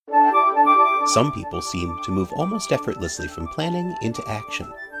Some people seem to move almost effortlessly from planning into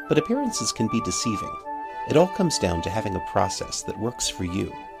action, but appearances can be deceiving. It all comes down to having a process that works for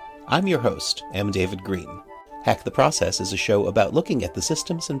you. I'm your host, M. David Green. Hack the Process is a show about looking at the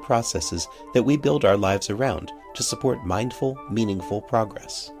systems and processes that we build our lives around to support mindful, meaningful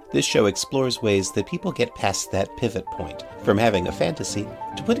progress. This show explores ways that people get past that pivot point, from having a fantasy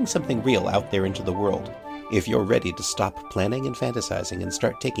to putting something real out there into the world. If you're ready to stop planning and fantasizing and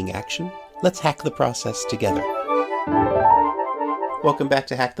start taking action, let's hack the process together. Welcome back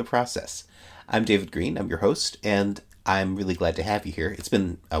to Hack the Process. I'm David Green, I'm your host, and I'm really glad to have you here. It's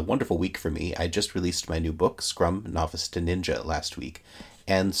been a wonderful week for me. I just released my new book, Scrum, Novice to Ninja, last week.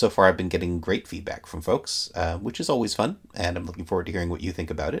 And so far I've been getting great feedback from folks, which is always fun, and I'm looking forward to hearing what you think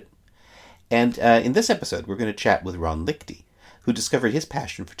about it. And in this episode, we're going to chat with Ron Lichty, who discovered his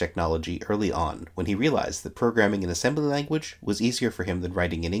passion for technology early on when he realized that programming in assembly language was easier for him than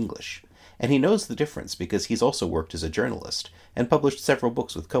writing in English. And he knows the difference because he's also worked as a journalist and published several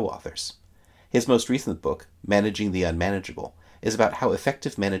books with co-authors. His most recent book, Managing the Unmanageable, is about how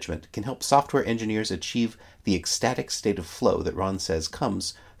effective management can help software engineers achieve the ecstatic state of flow that Ron says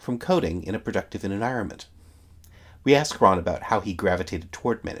comes from coding in a productive environment. We ask Ron about how he gravitated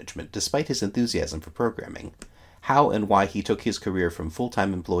toward management despite his enthusiasm for programming, how and why he took his career from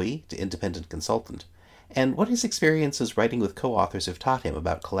full-time employee to independent consultant, and what his experiences writing with co-authors have taught him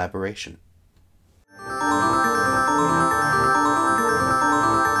about collaboration.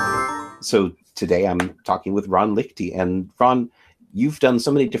 So today I'm talking with Ron Lichty, and Ron, you've done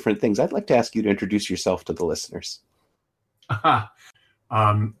so many different things. I'd like to ask you to introduce yourself to the listeners. I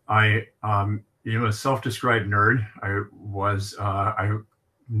am a self-described nerd. I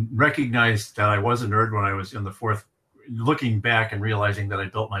recognized that I was a nerd when I was in the fourth, looking back and realizing that I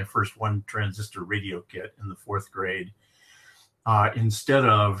built my first one transistor radio kit in the fourth grade, instead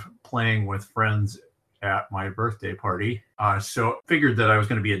of playing with friends at my birthday party. So figured that I was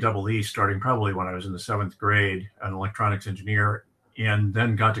going to be a double E starting probably when I was in the seventh grade, an electronics engineer, and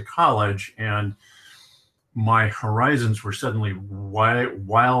then got to college, and my horizons were suddenly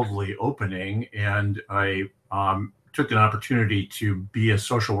wildly opening, and I took an opportunity to be a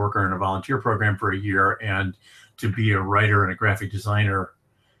social worker in a volunteer program for a year and to be a writer and a graphic designer,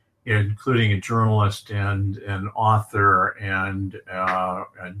 including a journalist and an author and a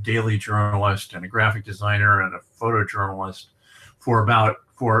daily journalist and a graphic designer and a photojournalist for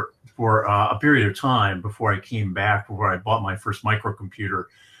a period of time before I came back, before I bought my first microcomputer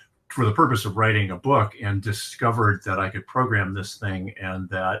for the purpose of writing a book, and discovered that I could program this thing, and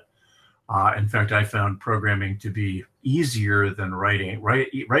that in fact I found programming to be easier than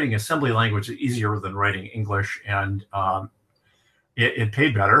writing assembly language is easier than writing English, and it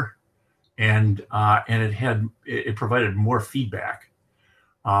paid better, and it provided more feedback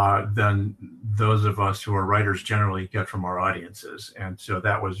than those of us who are writers generally get from our audiences. And so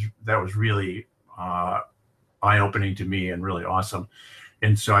that was really eye-opening to me and really awesome.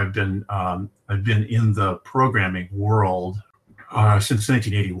 And so I've been in the programming world since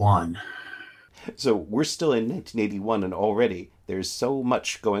 1981. So we're still in 1981, and already there's so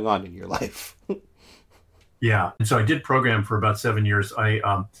much going on in your life. Yeah, and so I did program for about 7 years. I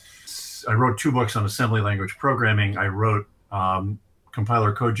wrote 2 books on assembly language programming. I wrote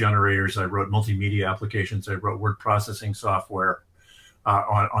compiler code generators. I wrote multimedia applications. I wrote word processing software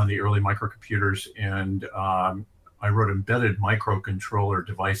on the early microcomputers, and I wrote embedded microcontroller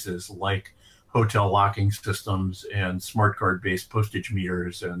devices like hotel locking systems and smart card-based postage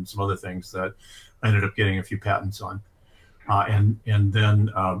meters and some other things that I ended up getting a few patents on, and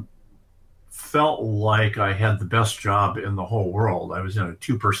then felt like I had the best job in the whole world. I was in a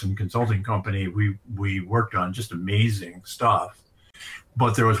 2-person consulting company. We worked on just amazing stuff.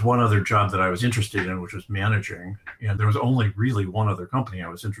 But there was one other job that I was interested in, which was managing. And there was only really one other company I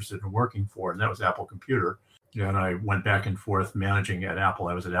was interested in working for, and that was Apple Computer. And I went back and forth managing at Apple.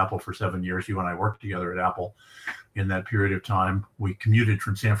 I was at Apple for 7 years. You and I worked together at Apple in that period of time. We commuted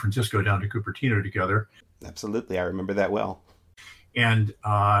from San Francisco down to Cupertino together. Absolutely. I remember that well. And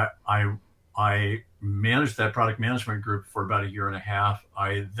I managed that product management group for about 1.5 years.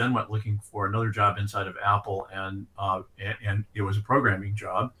 I then went looking for another job inside of Apple, and it was a programming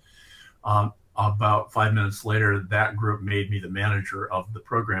job. About 5 minutes later, that group made me the manager of the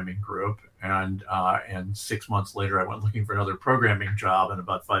programming group, and 6 months later, I went looking for another programming job, and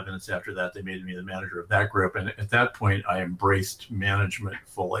about 5 minutes after that, they made me the manager of that group. And at that point, I embraced management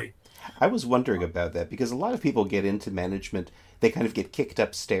fully. I was wondering about that because a lot of people get into management, they kind of get kicked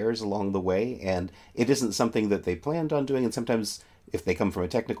upstairs along the way, and it isn't something that they planned on doing. And sometimes if they come from a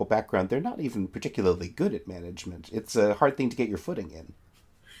technical background, they're not even particularly good at management. It's a hard thing to get your footing in.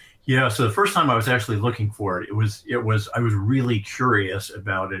 Yeah, so the first time I was actually looking for it, I was really curious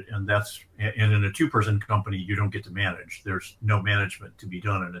about it, and in a two-person company, you don't get to manage. There's no management to be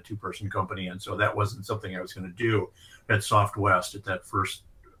done in a two-person company, and so that wasn't something I was going to do at SoftWest, at that first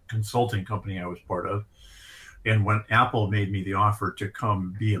consulting company I was part of. And when Apple made me the offer to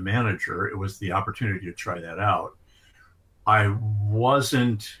come be a manager, it was the opportunity to try that out. I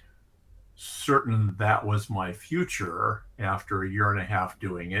wasn't certain that was my future after a year and a half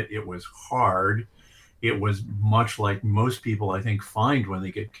doing it. It was hard. It was much like most people, I think, find when they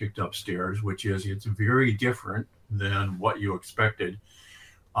get kicked upstairs, which is it's very different than what you expected.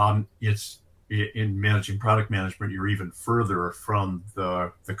 It's in managing product management, you're even further from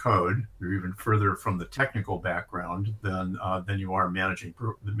the code. You're even further from the technical background than you are managing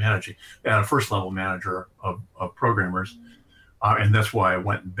at a first level manager of programmers. And that's why I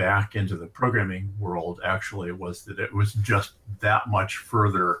went back into the programming world. Actually, was that it was just that much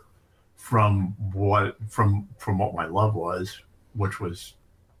further from what my love was, which was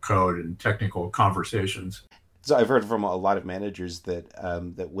code and technical conversations. So I've heard from a lot of managers that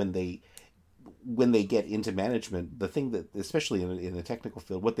that when they get into management, the thing that, especially in the technical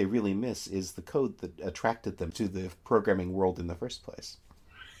field, what they really miss is the code that attracted them to the programming world in the first place.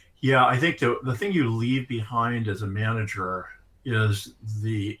 Yeah, I think the thing you leave behind as a manager is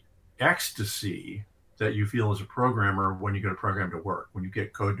the ecstasy that you feel as a programmer when you get a program to work, when you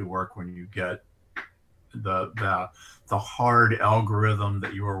get code to work, when you get the hard algorithm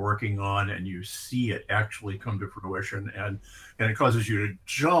that you are working on and you see it actually come to fruition, and it causes you to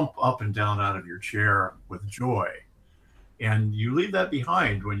jump up and down out of your chair with joy. And you leave that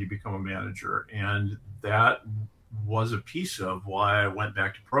behind when you become a manager. And that was a piece of why I went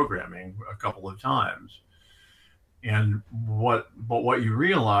back to programming a couple of times. And what you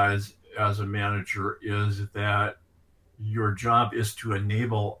realize as a manager is that your job is to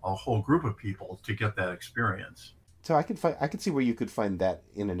enable a whole group of people to get that experience. So I could see where you could find that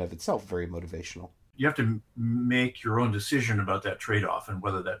in and of itself very motivational. You have to make your own decision about that trade-off and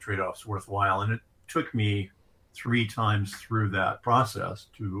whether that trade-off is worthwhile. And it took me 3 times through that process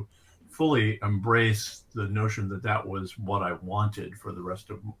to fully embrace the notion that that was what I wanted for the rest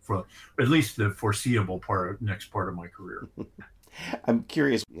of, for at least the foreseeable next part of my career. I'm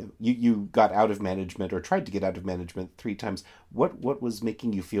curious. You got out of management or tried to get out of management 3 times. What was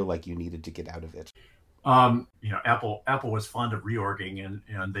making you feel like you needed to get out of it? Apple was fond of reorging,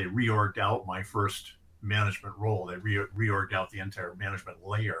 and they reorged out my first management role. They reorged out the entire management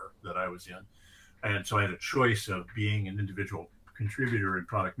layer that I was in, and so I had a choice of being an individual contributor in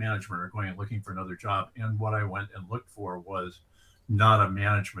product management or going and looking for another job. And what I went and looked for was not a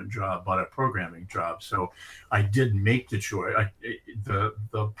management job, but a programming job. So I did make the choice.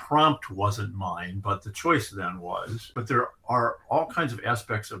 The prompt wasn't mine, but the choice then was. But there are all kinds of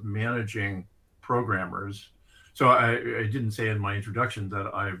aspects of managing programmers. So I didn't say in my introduction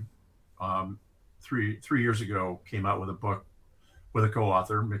that I 3 years ago came out with a book with a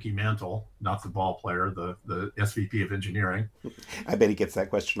co-author, Mickey Mantle, not the ball player, the SVP of engineering. I bet he gets that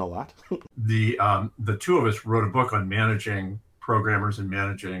question a lot. The two of us wrote a book on managing programmers and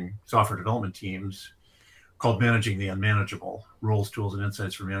managing software development teams called Managing the Unmanageable: Roles, Tools, and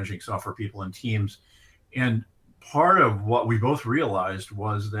Insights for Managing Software People and Teams. And part of what we both realized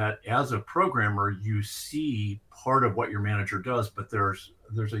was that as a programmer, you see part of what your manager does, but there's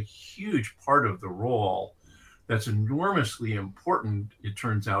a huge part of the role that's enormously important, it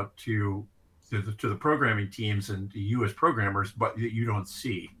turns out, to the programming teams and to you as programmers, but that you don't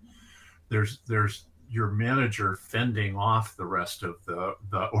see. There's your manager fending off the rest of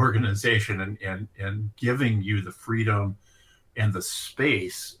the organization and giving you the freedom and the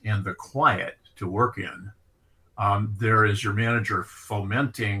space and the quiet to work in. There is your manager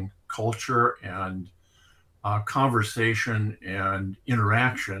fomenting culture and conversation and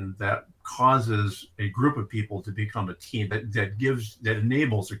interaction that causes a group of people to become a team, that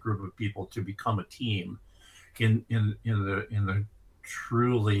enables a group of people to become a team in the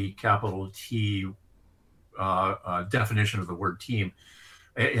truly capital T definition of the word team,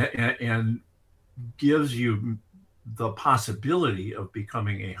 and gives you the possibility of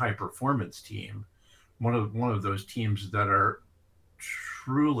becoming a high performance team, one of those teams that are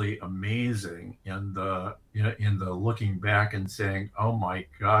truly amazing in the looking back and saying, oh my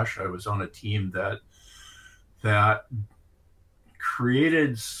gosh, I was on a team that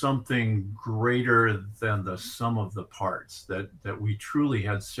created something greater than the sum of the parts, that we truly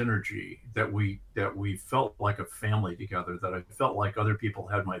had synergy, that we felt like a family together, that I felt like other people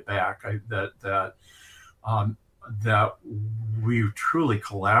had my back, that we truly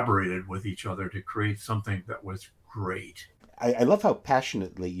collaborated with each other to create something that was great. I love how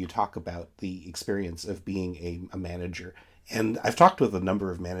passionately you talk about the experience of being a manager. And I've talked with a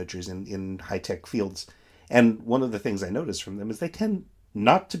number of managers in high tech fields, and one of the things I notice from them is they tend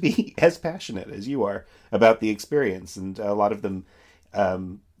not to be as passionate as you are about the experience, and a lot of them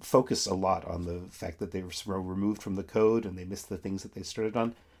focus a lot on the fact that they were removed from the code and they missed the things that they started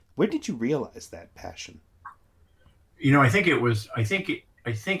on. Where did you realize that passion? I think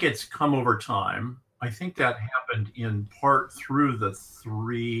I think it's come over time. I think that happened in part through the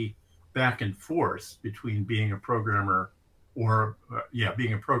three back and forth between being a programmer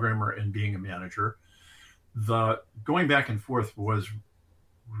being a programmer and being a manager. The going back and forth was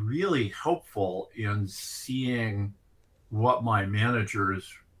really helpful in seeing what my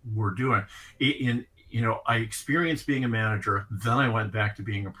managers were doing. I experienced being a manager, then I went back to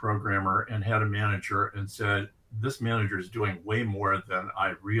being a programmer and had a manager and said, this manager is doing way more than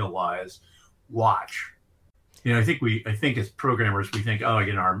I realize. Watch. I think as programmers we think, what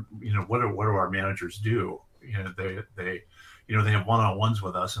do our managers do? They have one-on-ones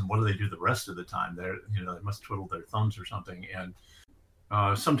with us, and what do they do the rest of the time? They must twiddle their thumbs or something. And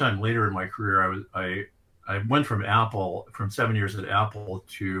sometime later in my career, I went from 7 years at Apple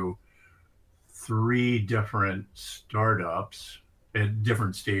to three different startups at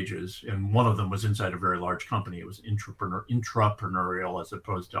different stages, and one of them was inside a very large company. It was intrapreneurial as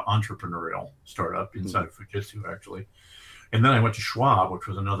opposed to entrepreneurial startup inside of Fujitsu, actually. And then I went to Schwab, which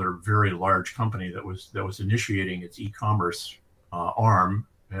was another very large company that was initiating its e-commerce arm,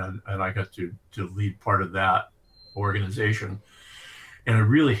 and I got to lead part of that organization. And I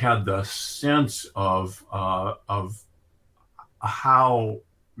really had the sense of how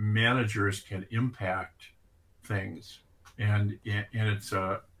managers can impact things, and it's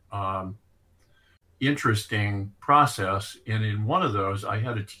a interesting process. And in one of those, I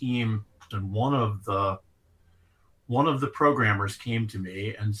had a team, and one of the programmers came to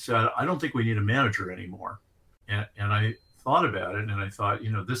me and said, "I don't think we need a manager anymore." And I thought about it, and I thought,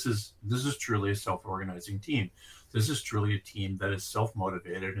 this is truly a self-organizing team. This is truly a team that is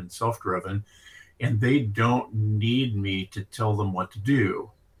self-motivated and self-driven, and they don't need me to tell them what to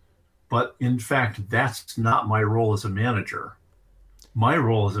do. But in fact, that's not my role as a manager. My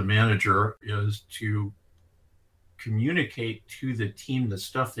role as a manager is to communicate to the team the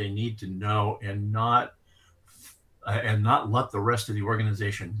stuff they need to know, and not let the rest of the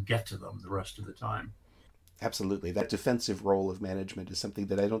organization get to them the rest of the time. Absolutely. That defensive role of management is something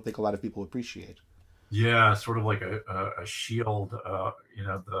that I don't think a lot of people appreciate. Yeah, sort of like a shield.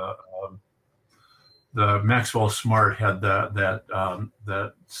 The Maxwell Smart had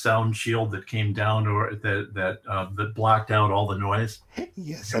that sound shield that came down, or that blocked out all the noise.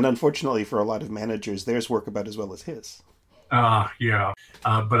 Yes, and unfortunately for a lot of managers, theirs work about as well as his. Yeah.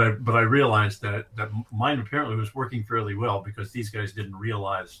 But I realized that mine apparently was working fairly well, because these guys didn't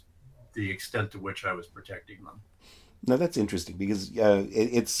realize the extent to which I was protecting them. No, that's interesting, because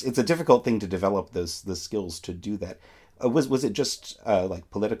it's a difficult thing to develop the skills to do that. Was it just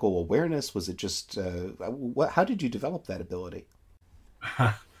like political awareness? Was it just how did you develop that ability?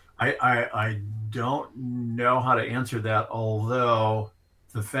 I don't know how to answer that. Although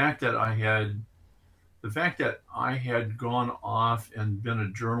the fact that I had gone off and been a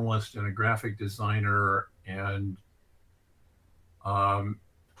journalist and a graphic designer, and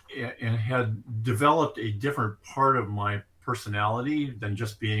had developed a different part of my personality than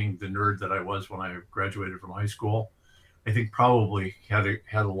just being the nerd that I was when I graduated from high school, I think probably had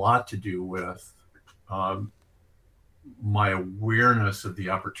a lot to do with my awareness of the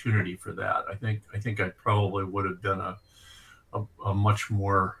opportunity for that. I think I probably would have been a much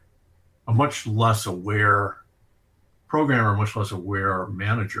less aware programmer, much less aware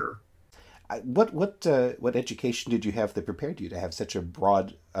manager. What education did you have that prepared you to have such a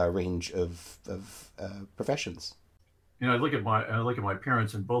broad range of professions? I look at my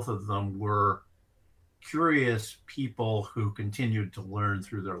parents, and both of them were curious people who continued to learn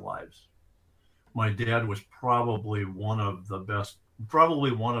through their lives. My dad was probably one of the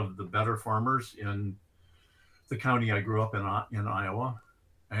better farmers in the county I grew up in Iowa,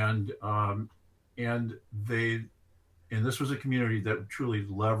 and this was a community that truly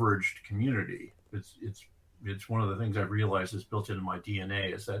leveraged community. It's one of the things I've realized is built into my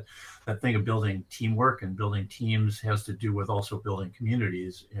DNA, is that thing of building teamwork and building teams has to do with also building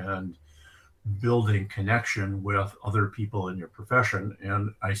communities and building connection with other people in your profession.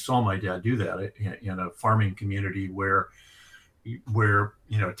 And I saw my dad do that in a farming community where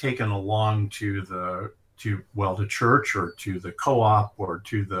taken along to church, or to the co-op, or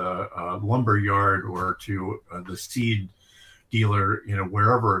to the lumber yard, or to the seed dealer,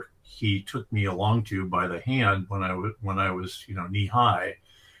 wherever he took me along to by the hand when I was knee high.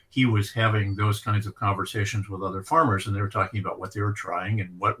 He was having those kinds of conversations with other farmers, and they were talking about what they were trying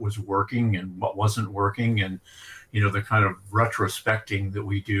and what was working and what wasn't working, and the kind of retrospecting that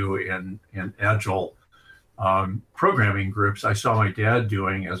we do in agile programming groups. I saw my dad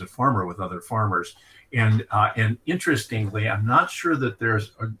doing as a farmer with other farmers, and interestingly, I'm not sure that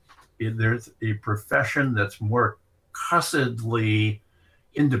there's a profession that's more cussedly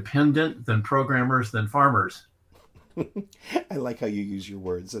independent than programmers than farmers. I like how you use your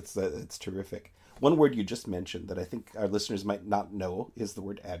words. It's terrific. One word you just mentioned that I think our listeners might not know is the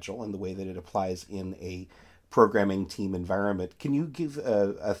word agile and the way that it applies in a programming team environment. Can you give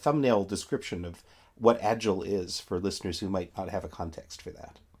a thumbnail description of what agile is for listeners who might not have a context for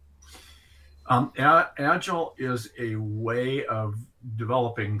that? Agile is a way of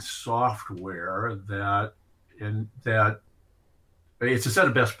developing software that it's a set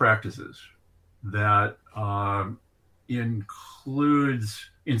of best practices that includes,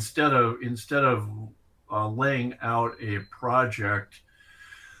 instead of laying out a project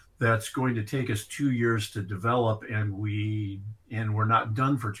that's going to take us 2 years to develop, and we're not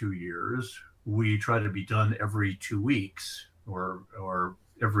done for 2 years. We try to be done every 2 weeks, or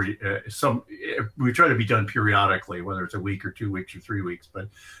we try to be done periodically, whether it's a week or 2 weeks or 3 weeks, but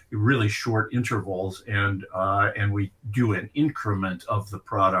really short intervals, and we do an increment of the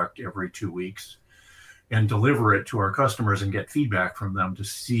product every 2 weeks and deliver it to our customers and get feedback from them to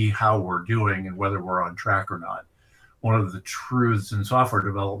see how we're doing and whether we're on track or not. One of the truths in software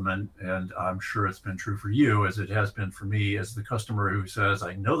development, and I'm sure it's been true for you as it has been for me, as the customer who says,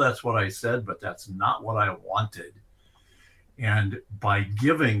 I know that's what I said, but that's not what I wanted. And by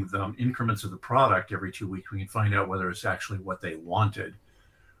giving them increments of the product every 2 weeks, we can find out whether it's actually what they wanted,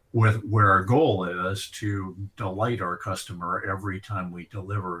 where our goal is to delight our customer every time we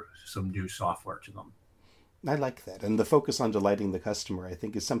deliver some new software to them. I like that. And the focus on delighting the customer, I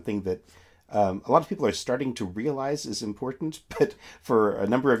think, is something that a lot of people are starting to realize is important. But for a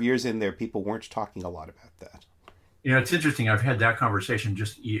number of years in there, people weren't talking a lot about that. It's interesting. I've had that conversation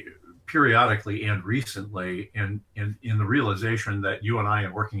just periodically and recently, and in the realization that you and I,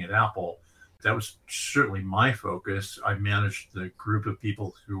 in working at Apple, that was certainly my focus. I managed the group of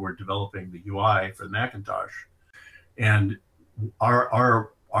people who were developing the UI for the Macintosh. And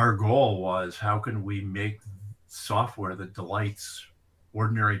our goal was, how can we make software that delights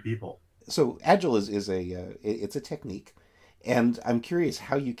ordinary people? So Agile is it's a technique, and I'm curious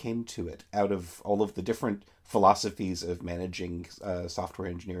how you came to it out of all of the different philosophies of managing software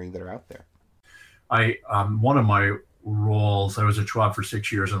engineering that are out there. One of my roles, I was at Schwab for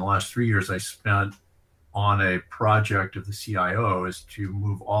 6 years, and the last 3 years I spent on a project of the CIO, is to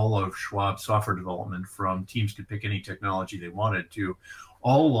move all of Schwab's software development from teams could pick any technology they wanted to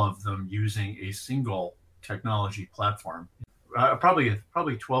all of them using a single technology platform. Probably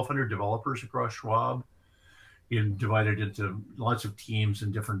 1,200 developers across Schwab, divided into lots of teams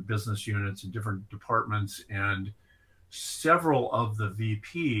and different business units and different departments. And several of the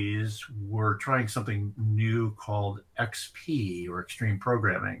VPs were trying something new called XP, or extreme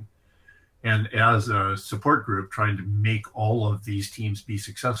programming. And as a support group trying to make all of these teams be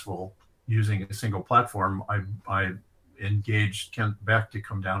successful using a single platform, I engaged Kent Beck to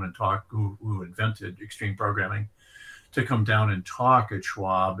come down and talk, who invented extreme programming, to come down and talk at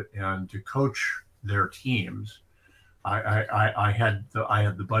Schwab and to coach their teams. I had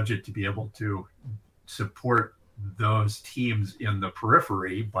the budget to be able to support those teams in the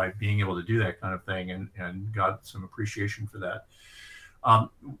periphery by being able to do that kind of thing, and got some appreciation for that.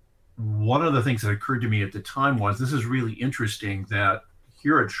 One of the things that occurred to me at the time was, this is really interesting, that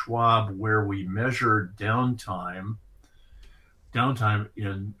here at Schwab, where we measure downtime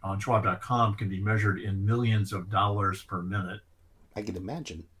on Schwab.com can be measured in millions of dollars per minute. I can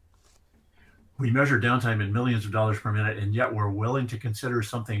imagine. We measure downtime in millions of dollars per minute, and yet we're willing to consider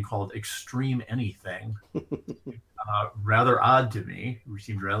something called extreme anything. Rather odd to me. It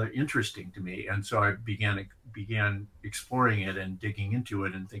seemed rather interesting to me. And so I began exploring it and digging into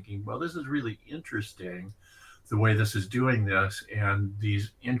it and thinking, well, this is really interesting, the way this is doing this, and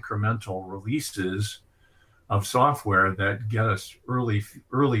these incremental releases of software that get us early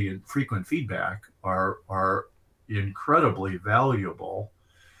and frequent feedback are incredibly valuable.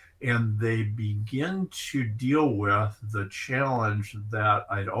 And they begin to deal with the challenge that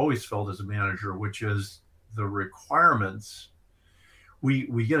I'd always felt as a manager, which is the requirements. We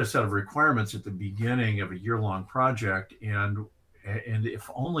get a set of requirements at the beginning of a year-long project, and if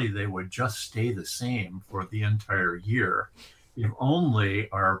only they would just stay the same for the entire year, if only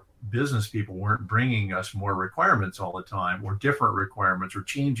our business people weren't bringing us more requirements all the time, or different requirements, or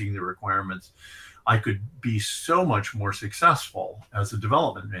changing the requirements, I could be so much more successful as a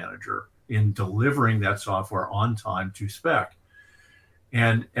development manager in delivering that software on time to spec.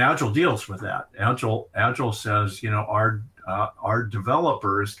 And Agile deals with that. Agile says, our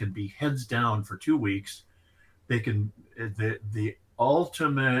developers can be heads down for 2 weeks. They can, the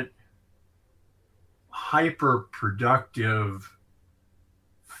ultimate hyper productive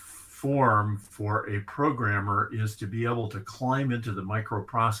form for a programmer is to be able to climb into the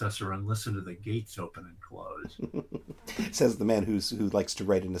microprocessor and listen to the gates open and close. Says the man who likes to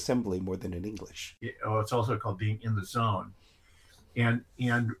write in assembly more than in English. It's also called being in the zone. And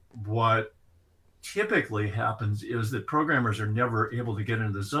what typically happens is that programmers are never able to get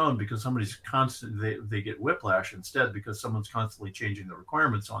into the zone because somebody's they get whiplash instead, because someone's constantly changing the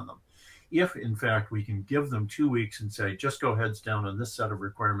requirements on them. If in fact we can give them 2 weeks and say, just go heads down on this set of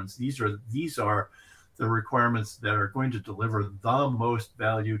requirements, these are the requirements that are going to deliver the most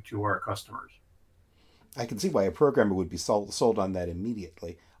value to our customers. I can see why a programmer would be sold on that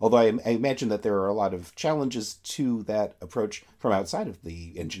immediately. Although I imagine that there are a lot of challenges to that approach from outside of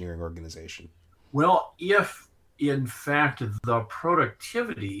the engineering organization. Well, if in fact the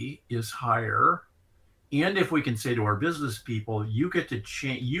productivity is higher, and if we can say to our business people, you get to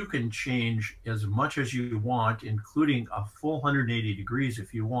change, you can change as much as you want, including a full 180 degrees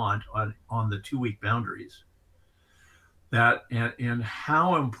if you want on the 2 week boundaries. That and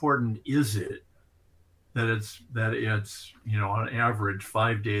how important is it that it's on average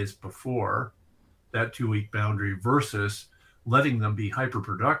 5 days before that 2 week boundary versus letting them be hyper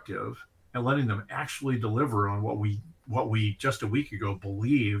productive and letting them actually deliver on what we just a week ago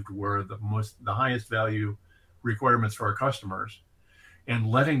believed were the highest value requirements for our customers, and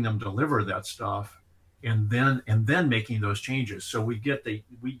letting them deliver that stuff, and then making those changes. So we get the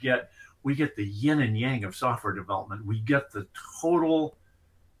yin and yang of software development. We get the total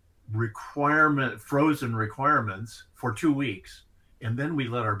frozen requirements for 2 weeks, and then we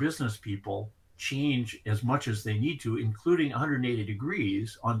let our business people change as much as they need to, including 180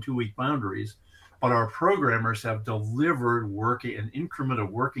 degrees on 2 week boundaries. But our programmers have delivered an increment of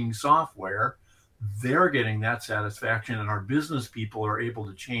working software. They're getting that satisfaction, and our business people are able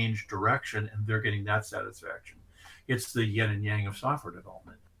to change direction, and they're getting that satisfaction. It's the yin and yang of software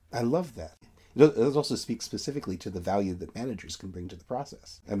development. I love that. It also speaks specifically to the value that managers can bring to the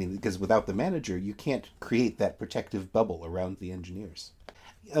process. I mean, because without the manager, you can't create that protective bubble around the engineers.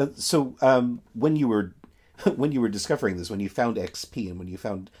 So when you were discovering this, when you found XP and when you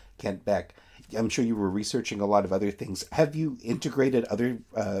found Kent Beck, I'm sure you were researching a lot of other things. Have you integrated other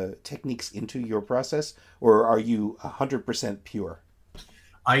techniques into your process, or are you 100% pure?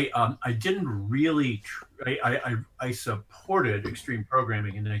 I didn't really. I supported extreme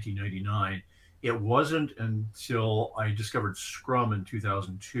programming in 1999. It wasn't until I discovered Scrum in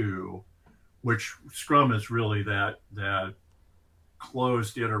 2002, which Scrum is really that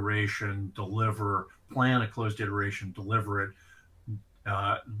closed iteration, plan a closed iteration, deliver it,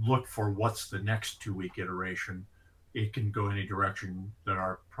 look for what's the next 2 week iteration. It can go any direction that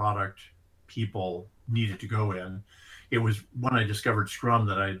our product people needed to go in. It was when I discovered Scrum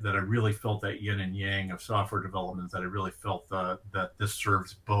that I really felt that yin and yang of software development, that I really felt that this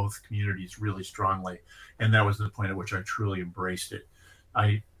serves both communities really strongly. And that was the point at which I truly embraced it.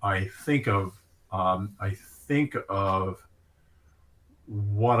 I think of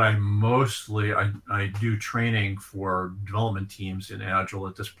what I do training for development teams in Agile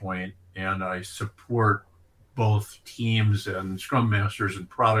at this point, and I support both teams and Scrum Masters and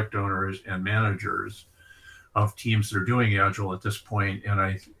product owners and managers of teams that are doing Agile at this point. And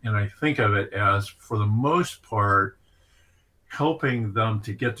I think of it as, for the most part, helping them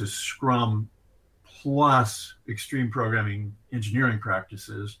to get to Scrum plus extreme programming engineering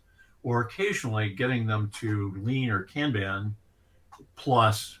practices, or occasionally getting them to Lean or Kanban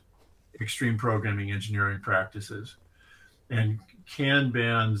plus extreme programming engineering practices. And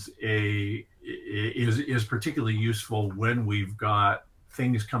Kanban's is particularly useful when we've got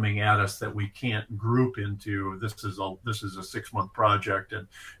things coming at us that we can't group into this is a 6 month project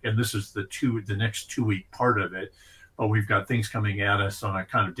and this is the next 2 week part of it, but we've got things coming at us on a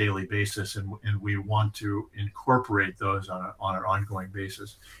kind of daily basis, and we want to incorporate those on an ongoing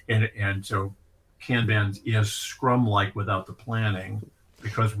basis. And so Kanban is Scrum-like without the planning,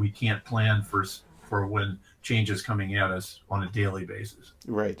 because we can't plan for when change is coming at us on a daily basis.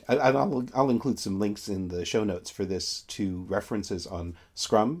 Right. I'll include some links in the show notes for this to references on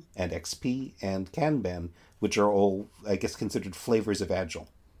Scrum and XP and Kanban, which are all, I guess, considered flavors of Agile.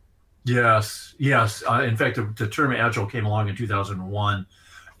 Yes. In fact, the term Agile came along in 2001,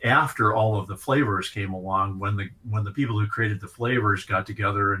 after all of the flavors came along, when the people who created the flavors got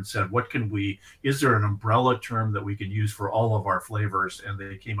together and said, is there an umbrella term that we can use for all of our flavors? And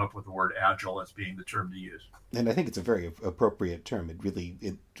they came up with the word agile as being the term to use. And I think it's a very appropriate term.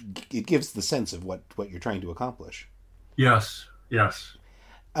 It gives the sense of what you're trying to accomplish. Yes, yes.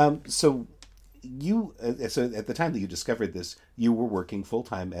 So so at the time that you discovered this, you were working full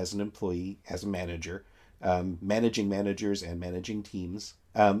time as an employee, as a manager, managing managers and managing teams.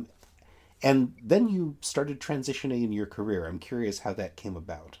 And then you started transitioning in your career. I'm curious how that came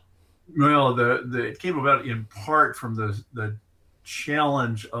about. Well, it came about in part from the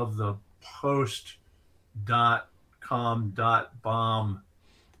challenge of the post .com.bomb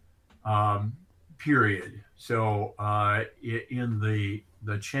period. So in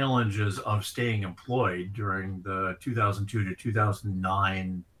the challenges of staying employed during the 2002 to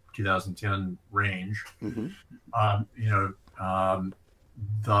 2009, 2010 range, Mm-hmm.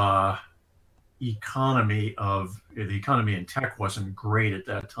 The economy in tech wasn't great at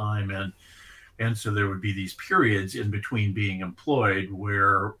that time, and so there would be these periods in between being employed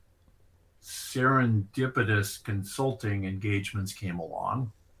where serendipitous consulting engagements came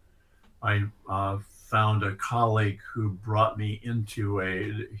along. I found a colleague who brought me into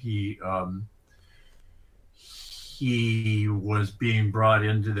he was being brought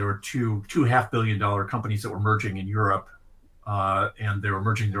into, there were two $500 million companies that were merging in Europe, and they were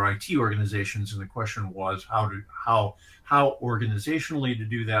merging their IT organizations. And the question was how organizationally to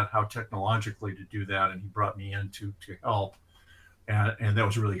do that, how technologically to do that. And he brought me in to help. And that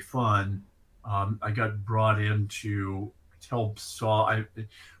was really fun. I got brought in to help solve.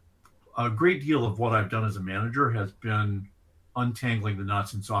 A great deal of what I've done as a manager has been untangling the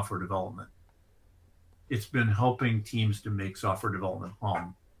knots in software development. It's been helping teams to make software development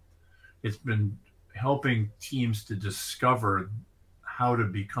hum. It's been helping teams to discover how to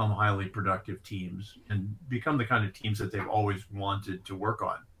become highly productive teams and become the kind of teams that they've always wanted to work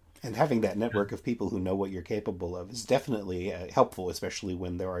on. And having that network of people who know what you're capable of is definitely helpful, especially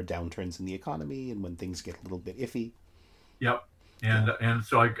when there are downturns in the economy and when things get a little bit iffy. Yep. And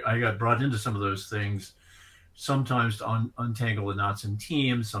so I got brought into some of those things, sometimes to untangle the knots in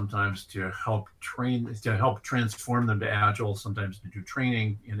teams, sometimes to help transform them to Agile, sometimes to do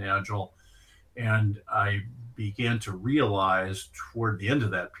training in Agile. And I began to realize toward the end of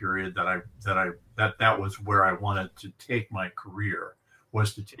that period that was where I wanted to take my career,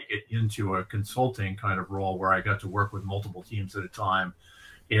 was to take it into a consulting kind of role where I got to work with multiple teams at a time,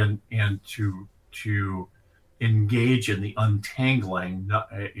 and to engage in the untangling.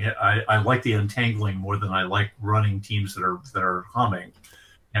 I like the untangling more than I like running teams that are humming,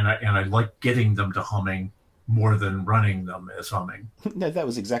 and I like getting them to humming more than running them as humming. No, that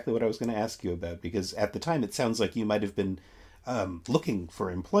was exactly what I was going to ask you about, because at the time it sounds like you might have been looking for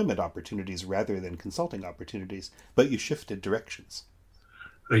employment opportunities rather than consulting opportunities, but you shifted directions.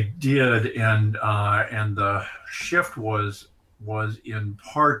 I did, and the shift was in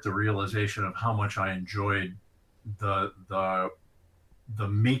part the realization of how much I enjoyed the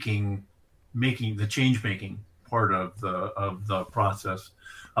making the change making part of the process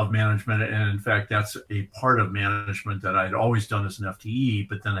of management. And in fact, that's a part of management that I'd always done as an FTE,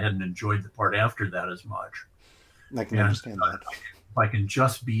 but then I hadn't enjoyed the part after that as much. I can understand that. If I can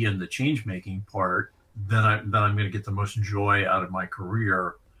just be in the change making part, then I'm going to get the most joy out of my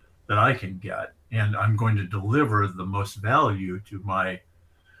career that I can get, and I'm going to deliver the most value to my,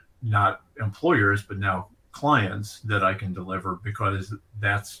 not employers, but now clients, that I can deliver, because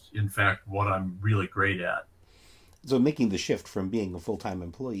that's in fact what I'm really great at. So making the shift from being a full-time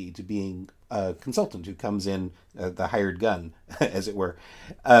employee to being a consultant who comes in, the hired gun, as it were,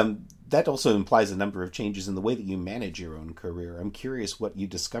 that also implies a number of changes in the way that you manage your own career. I'm curious what you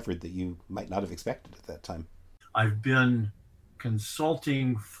discovered that you might not have expected at that time. I've been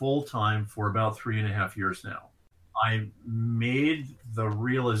consulting full-time for about 3.5 years now. I made the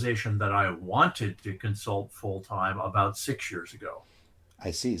realization that I wanted to consult full-time about 6 years ago. I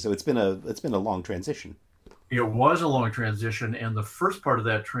see. So it's been a long transition. It was a long transition, and the first part of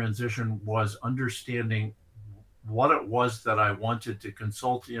that transition was understanding what it was that I wanted to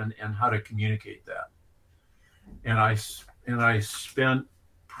consult in and how to communicate that. And I spent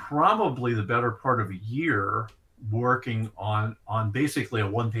probably the better part of a year working on basically a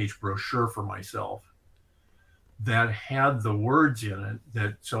one-page brochure for myself that had the words in it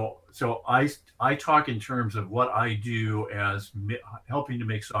that so I talk in terms of what I do as helping to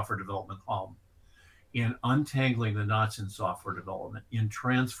make software development hum, in untangling the knots in software development, in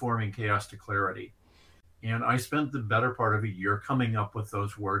transforming chaos to clarity. And I spent the better part of a year coming up with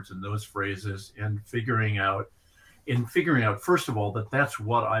those words and those phrases and figuring out in figuring out, first of all, that that's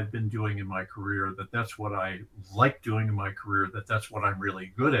what I've been doing in my career, that that's what I like doing in my career, that that's what I'm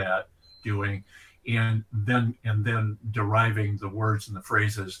really good at doing, and then deriving the words and the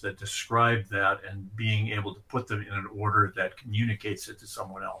phrases that describe that and being able to put them in an order that communicates it to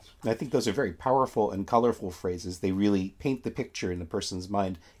someone else. I think those are very powerful and colorful phrases. They really paint the picture in a person's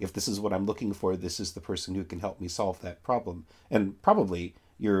mind. If this is what I'm looking for, this is the person who can help me solve that problem. And probably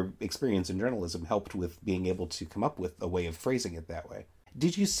your experience in journalism helped with being able to come up with a way of phrasing it that way.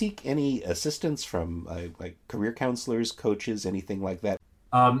 Did you seek any assistance from like career counselors, coaches, anything like that?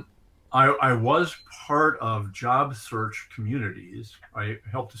 Um, I was part of job search communities. I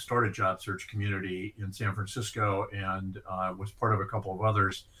helped to start a job search community in San Francisco and was part of a couple of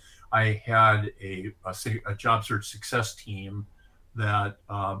others. I had a job search success team that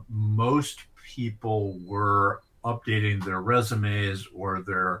most people were updating their resumes or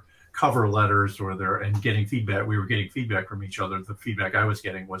their cover letters or and getting feedback. We were getting feedback from each other. The feedback I was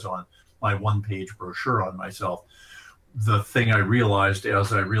getting was on my one-page brochure on myself. The thing I realized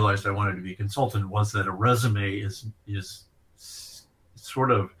as I realized I wanted to be a consultant was that a resume is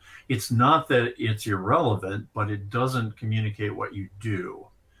sort of, it's not that it's irrelevant, but it doesn't communicate what you do.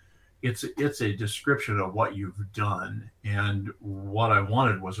 It's a description of what you've done. And what I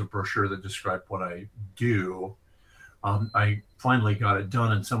wanted was a brochure that described what I do. I finally got it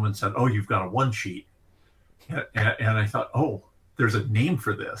done and someone said, "Oh, you've got a one sheet." And I thought, "Oh, there's a name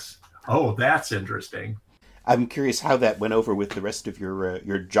for this. Oh, that's interesting." I'm curious how that went over with the rest of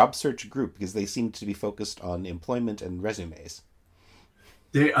your job search group, because they seemed to be focused on employment and resumes.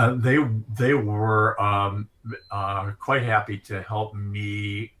 They were quite happy to help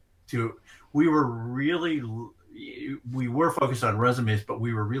me. We were focused on resumes, but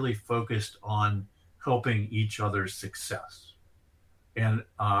we were really focused on helping each other's success, and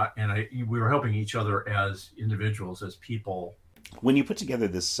we were helping each other as individuals, as people. When you put together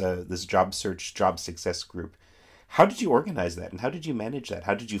this job search, job success group, how did you organize that, and how did you manage that?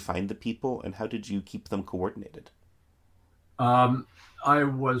 How did you find the people, and how did you keep them coordinated? I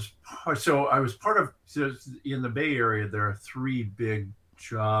was part of, in the Bay Area. There are three big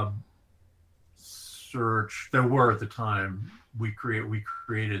job search. There were at the time. We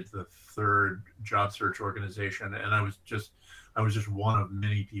created the third job search organization, and I was just one of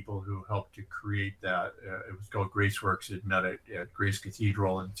many people who helped to create that. It was called GraceWorks. It met at Grace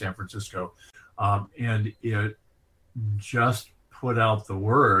Cathedral in San Francisco, and it just put out the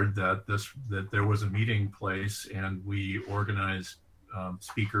word that there was a meeting place, and we organized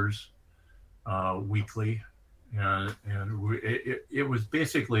speakers weekly, and it was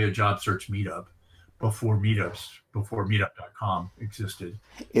basically a job search meetup before meetup.com existed.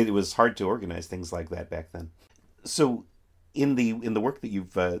 It was hard to organize things like that back then. So in the work that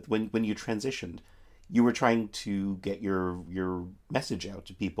you've when you transitioned, you were trying to get your message out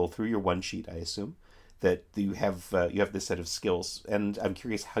to people through your one sheet, I assume, that you have this set of skills, and I'm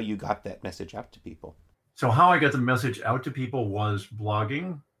curious how you got that message out to people. So how I got the message out to people was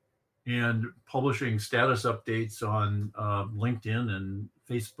blogging and publishing status updates on LinkedIn and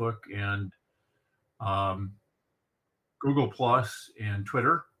Facebook and Google Plus and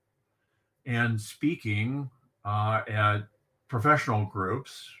Twitter, and speaking at professional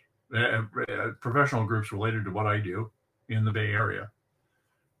groups related to what I do in the Bay Area,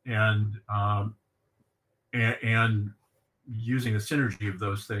 and using the synergy of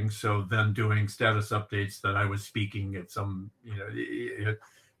those things. So then doing status updates that I was speaking at some,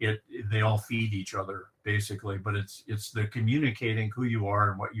 they all feed each other basically, but it's the communicating who you are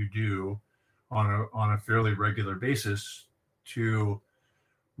and what you do on a fairly regular basis to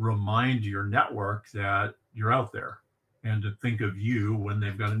remind your network that you're out there, and to think of you when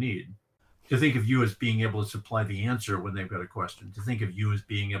they've got a need, to think of you as being able to supply the answer when they've got a question, to think of you as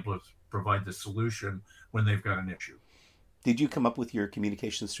being able to provide the solution when they've got an issue. Did you come up with your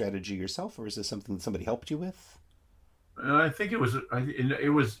communication strategy yourself, or is this something that somebody helped you with? I think it was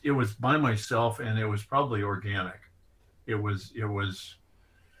by myself, and it was probably organic. It was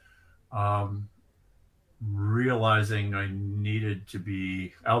realizing I needed to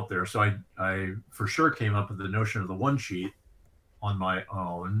be out there. So I for sure came up with the notion of the one sheet on my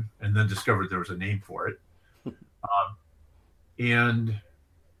own, and then discovered there was a name for it. And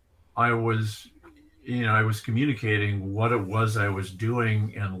I was communicating what it was I was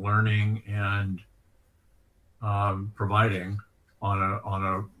doing and learning and providing on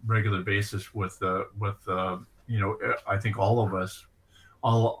a regular basis with I think all of us,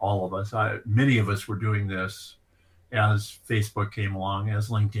 many of us were doing this as Facebook came along, as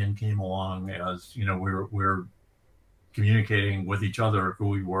LinkedIn came along, as we're communicating with each other who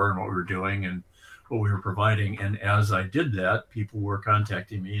we were and what we were doing and what we were providing. And as I did that, people were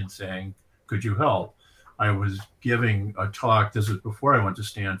contacting me and saying, could you help? I was giving a talk. This was before I went to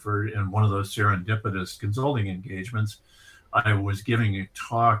Stanford, in one of those serendipitous consulting engagements. I was giving a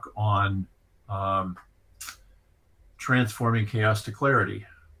talk on transforming chaos to clarity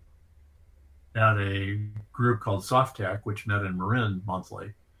at a group called SoftTech, which met in Marin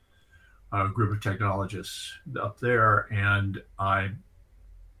monthly, a group of technologists up there. And I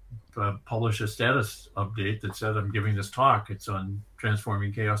published a status update that said, I'm giving this talk. It's on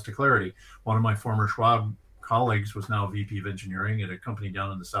transforming chaos to clarity. One of my former Schwab colleagues was now VP of engineering at a company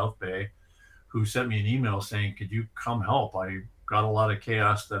down in the South Bay, who sent me an email saying, could you come help? I got a lot of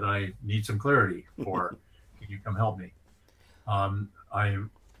chaos that I need some clarity for. Can you come help me? I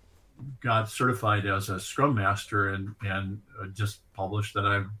got certified as a Scrum Master and just published that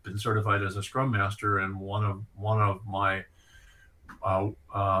I've been certified as a Scrum Master. And one of my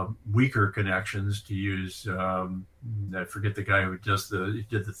weaker connections, to use, I forget the guy who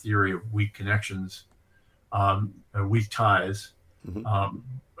did the theory of weak connections, weak ties,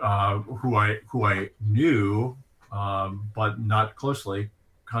 who I knew, but not closely,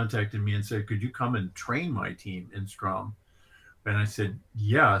 contacted me and said, could you come and train my team in Scrum? And I said,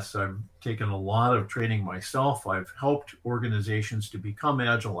 yes, I've taken a lot of training myself. I've helped organizations to become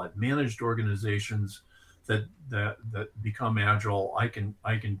agile. I've managed organizations that become agile. I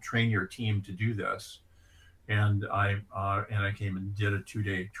can train your team to do this. And I came and did a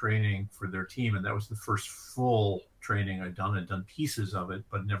 2-day training for their team. And that was the first full training I'd done. I'd done pieces of it,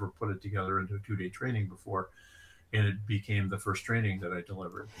 but never put it together into a 2-day training before. And it became the first training that I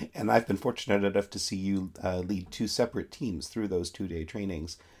delivered. And I've been fortunate enough to see you lead 2 separate teams through those 2-day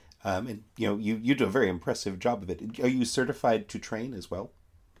trainings. And you do a very impressive job of it. Are you certified to train as well?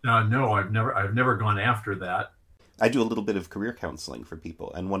 No, I've never gone after that. I do a little bit of career counseling for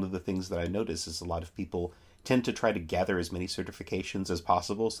people, and one of the things that I notice is a lot of people tend to try to gather as many certifications as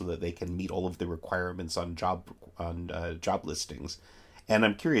possible so that they can meet all of the requirements on job listings. And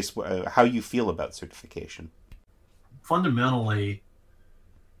I'm curious how you feel about certification. Fundamentally,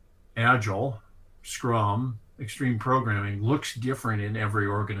 Agile, Scrum, extreme programming looks different in every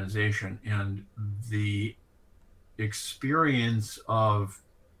organization, and the experience of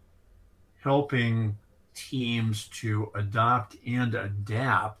helping teams to adopt and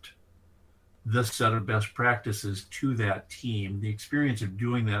adapt this set of best practices to that team, the experience of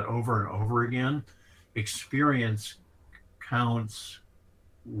doing that over and over again, experience counts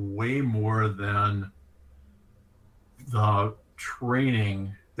way more than the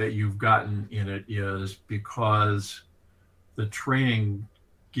training that you've gotten in it is, because the training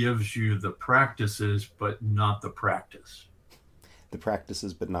gives you the practices, but not the practice. The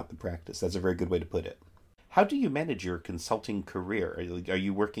practices, but not the practice. That's a very good way to put it. How do you manage your consulting career? Are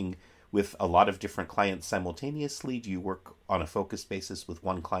you working with a lot of different clients simultaneously? Do you work on a focused basis with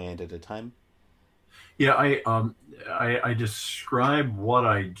one client at a time? Yeah, I describe what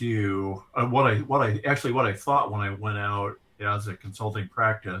I do. What I thought when I went out as a consulting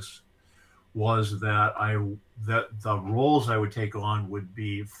practice was that the roles I would take on would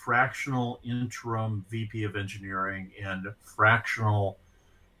be fractional interim VP of engineering and fractional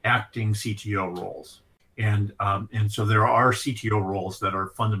acting CTO roles. And so there are CTO roles that are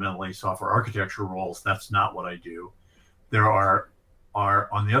fundamentally software architecture roles. That's not what I do. There are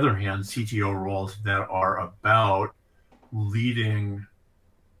on the other hand, CTO roles that are about leading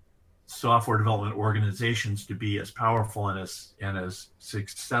software development organizations to be as powerful and as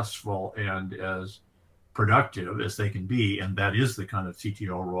successful and as productive as they can be. And that is the kind of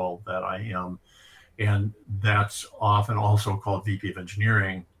CTO role that I am. And that's often also called VP of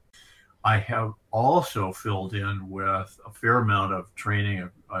engineering. I have also filled in with a fair amount of training.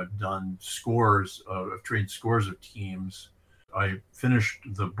 I've trained scores of teams. I finished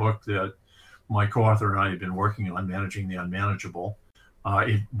the book that my co-author and I had been working on, Managing the Unmanageable.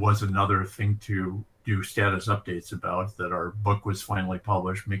 It was another thing to do status updates about, that our book was finally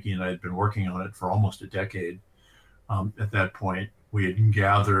published. Mickey and I had been working on it for almost a decade. At that point, we had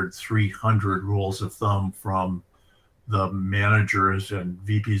gathered 300 rules of thumb from the managers and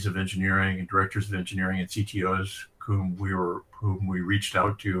VPs of engineering and directors of engineering and CTOs whom we reached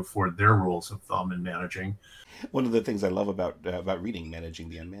out to for their rules of thumb in managing. One of the things I love about reading Managing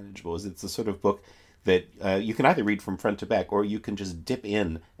the Unmanageable is it's the sort of book that you can either read from front to back, or you can just dip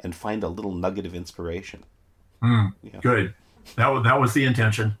in and find a little nugget of inspiration. Good. That was the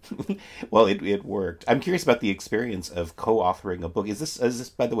intention. Well, it worked. I'm curious about the experience of co-authoring a book. Is this,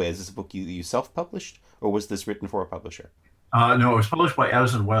 by the way, is this a book you self-published, or was this written for a publisher? No, it was published by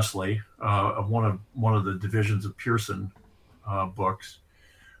Addison Wesley, one of the divisions of Pearson books.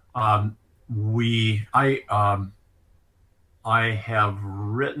 we I have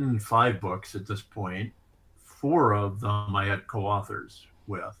written 5 books at this point. 4 of them I had co-authors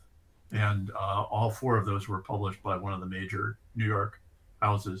with, and all 4 of those were published by one of the major New York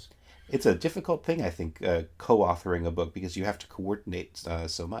houses. It's a difficult thing, I think, co-authoring a book because you have to coordinate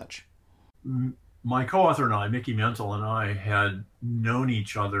so much. My co-author and I, Mickey Mental, and I had known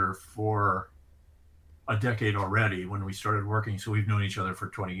each other for a decade already when we started working. So we've known each other for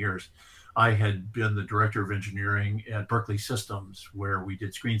 20 years. I had been the director of engineering at Berkeley Systems, where we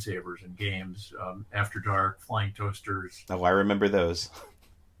did screensavers and games, After Dark, Flying Toasters, Oh, I remember those.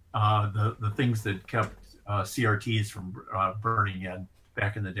 the things that kept CRTs from burning in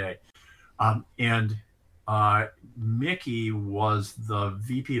back in the day. And Mickey was the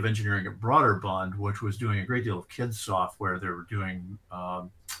VP of engineering at Broderbund, which was doing a great deal of kids software. They were doing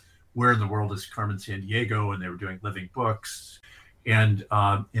Where in the World is Carmen Sandiego, and they were doing Living Books, and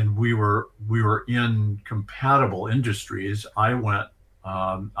we were in compatible industries. I went,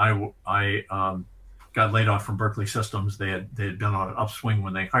 I got laid off from Berkeley Systems. They had been on an upswing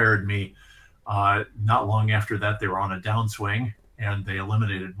when they hired me. Not long after that, they were on a downswing, and they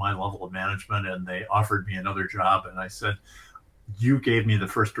eliminated my level of management, and they offered me another job. And I said, "You gave me the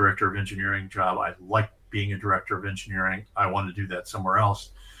first director of engineering job. I like being a director of engineering. I want to do that somewhere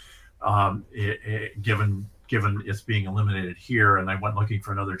else." Given it's being eliminated here, and I went looking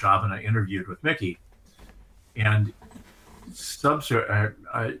for another job, and I interviewed with Mickey. And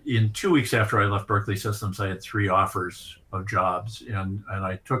in 2 weeks after I left Berkeley Systems, I had 3 offers of jobs, and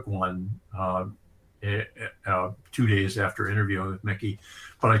I took one 2 days after interviewing with Mickey.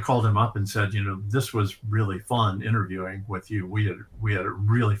 But I called him up and said, this was really fun interviewing with you. We had a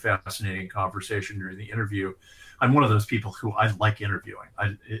really fascinating conversation during the interview. I'm one of those people who I like interviewing.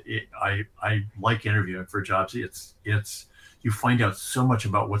 I like interviewing for jobs. It's you find out so much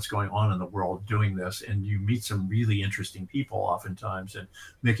about what's going on in the world doing this, and you meet some really interesting people oftentimes. And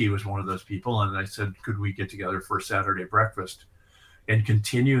Mickey was one of those people. And I said, could we get together for a Saturday breakfast and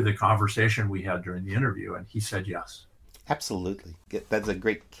continue the conversation we had during the interview? And he said yes. Absolutely. That's a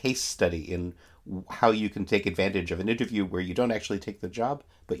great case study in how you can take advantage of an interview where you don't actually take the job,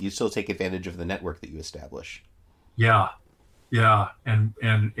 but you still take advantage of the network that you establish. Yeah, yeah, and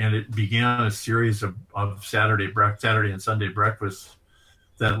it began a series of Saturday and Sunday breakfasts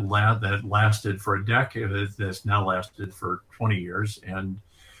that lasted for a decade. That's now lasted for 20 years, and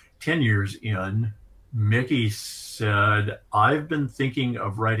 10 years in, Mickey said, "I've been thinking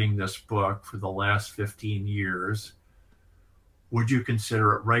of writing this book for the last 15 years. Would you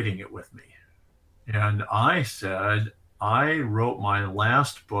consider writing it with me?" And I said, I wrote my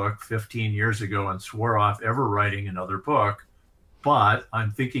last book 15 years ago and swore off ever writing another book, but I'm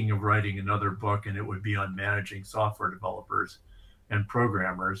thinking of writing another book, and it would be on managing software developers and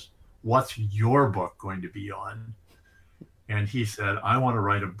programmers. What's your book going to be on? And he said, I want to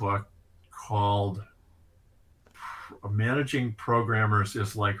write a book called Managing Programmers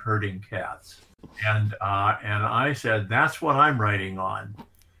is Like Herding Cats. And I said, that's what I'm writing on.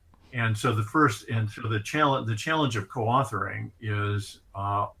 And so the challenge of co-authoring is,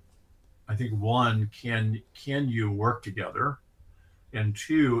 I think, one, can you work together, and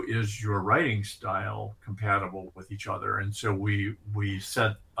 2, is your writing style compatible with each other? And so we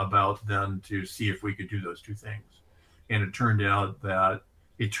set about then to see if we could do those 2 things. And it turns out that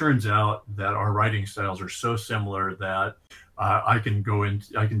our writing styles are so similar that I can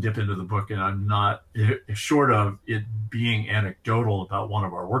dip into the book, and I'm not, short of it being anecdotal about one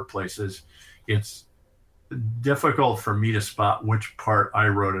of our workplaces, it's difficult for me to spot which part I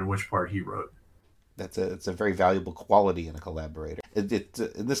wrote and which part he wrote. It's a very valuable quality in a collaborator. In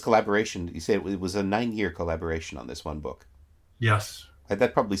this collaboration, you say it was a 9-year collaboration on this one book. Yes.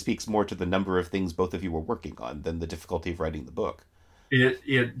 That probably speaks more to the number of things both of you were working on than the difficulty of writing the book.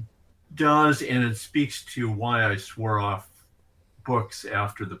 It does, and it speaks to why I swore off books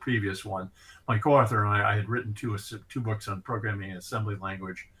after the previous one. My co-author and I had written two books on programming and assembly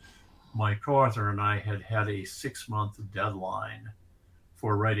language. My co-author and I had a 6-month deadline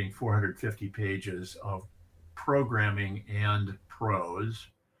for writing 450 pages of programming and prose.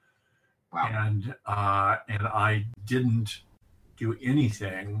 Wow. And I didn't do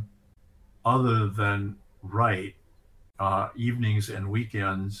anything other than write evenings and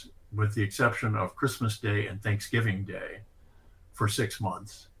weekends, with the exception of Christmas Day and Thanksgiving Day, for 6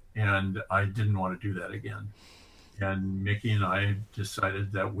 months. And I didn't want to do that again. And Mickey and I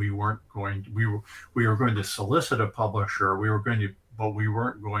decided that we were going to solicit a publisher. But we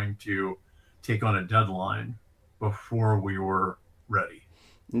weren't going to take on a deadline before we were ready.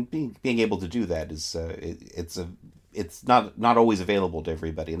 And being able to do that is it's a it's not always available to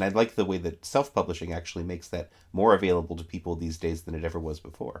everybody. And I like the way that self-publishing actually makes that more available to people these days than it ever was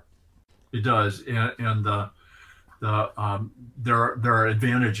before. It does, and there are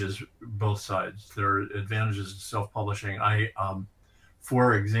advantages both sides. There are advantages to self-publishing.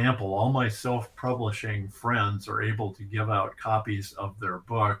 For example, all my self-publishing friends are able to give out copies of their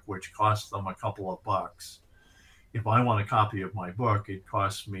book, which costs them a couple of bucks. If I want a copy of my book, it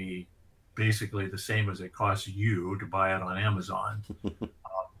costs me basically the same as it costs you to buy it on Amazon.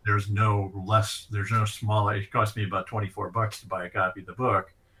 There's no smaller. It costs me about $24 to buy a copy of the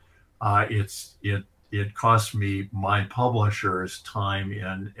book. It costs me my publisher's time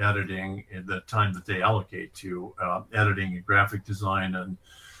in editing, in the time that they allocate to editing and graphic design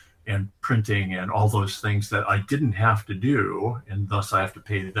and printing and all those things that I didn't have to do, and thus I have to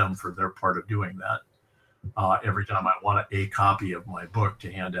pay them for their part of doing that. Every time I want a copy of my book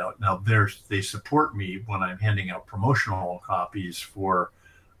to hand out. Now they support me when I'm handing out promotional copies for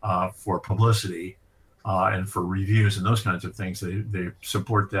publicity and for reviews and those kinds of things. They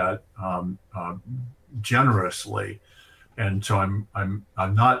support that generously, and so I'm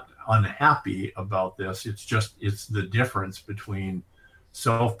not unhappy about this. It's the difference between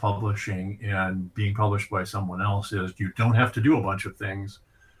self-publishing and being published by someone else is you don't have to do a bunch of things,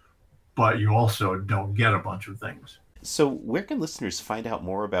 but you also don't get a bunch of things. So where can listeners find out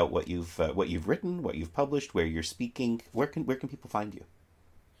more about what you've written, what you've published, where you're speaking? Where can people find you?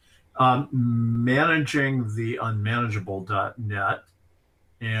 Managingtheunmanageable.net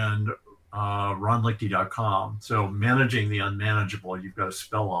and ronlichty.com. So managing the unmanageable, you've got to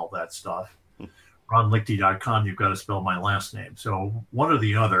spell all that stuff. ronlichty.com, you've got to spell my last name. So one or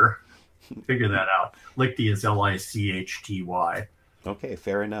the other, figure that out. Lichty is Lichty. Okay,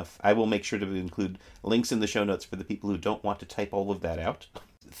 fair enough. I will make sure to include links in the show notes for the people who don't want to type all of that out.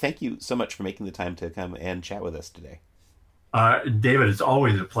 Thank you so much for making the time to come and chat with us today. David, it's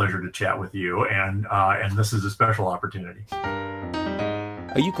always a pleasure to chat with you, and this is a special opportunity.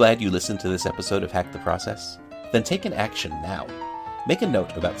 Are you glad you listened to this episode of Hack the Process? Then take an action now. Make a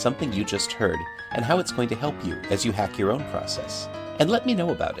note about something you just heard and how it's going to help you as you hack your own process. And let me know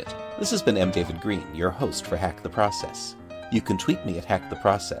about it. This has been M. David Green, your host for Hack the Process. You can tweet me at Hack the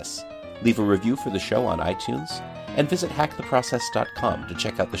Process, leave a review for the show on iTunes, and visit hacktheprocess.com to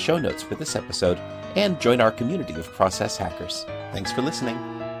check out the show notes for this episode and join our community of process hackers. Thanks for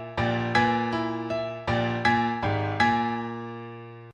listening.